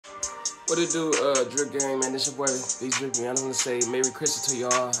What it do, Drip Gang, man? This your boy, D.RIPFAMILY. I just want to say Merry Christmas to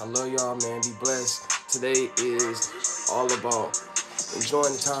y'all. I love y'all, man. Be blessed. Today is all about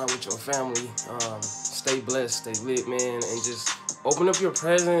enjoying the time with your family. Stay blessed, stay lit, man, and just open up your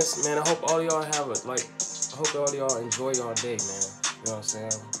presents, man. I hope all y'all have it. I hope all y'all enjoy y'all day, man. You know what I'm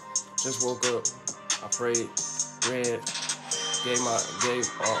saying? Just woke up, I prayed, read, gave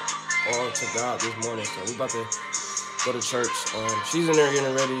all to God this morning. So we about to go to church. She's in there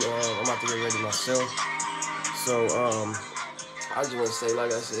getting ready. I'm about to get ready myself. So I just want to say,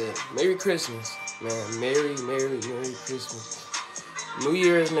 like I said, Merry Christmas, man. Merry Christmas. New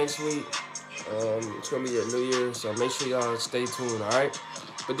Year's next week. It's gonna be a New Year, so make sure y'all stay tuned. All right.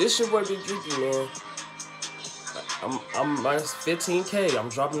 But this shit boy be drippy, man. I'm minus 15K. I'm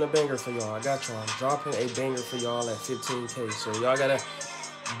dropping a banger for y'all. I got y'all. I'm dropping a banger for y'all at 15K. So y'all gotta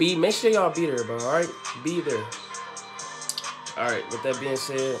make sure y'all be there, bro. All right, be there. All right. With that being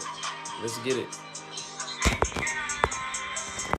said, let's get it.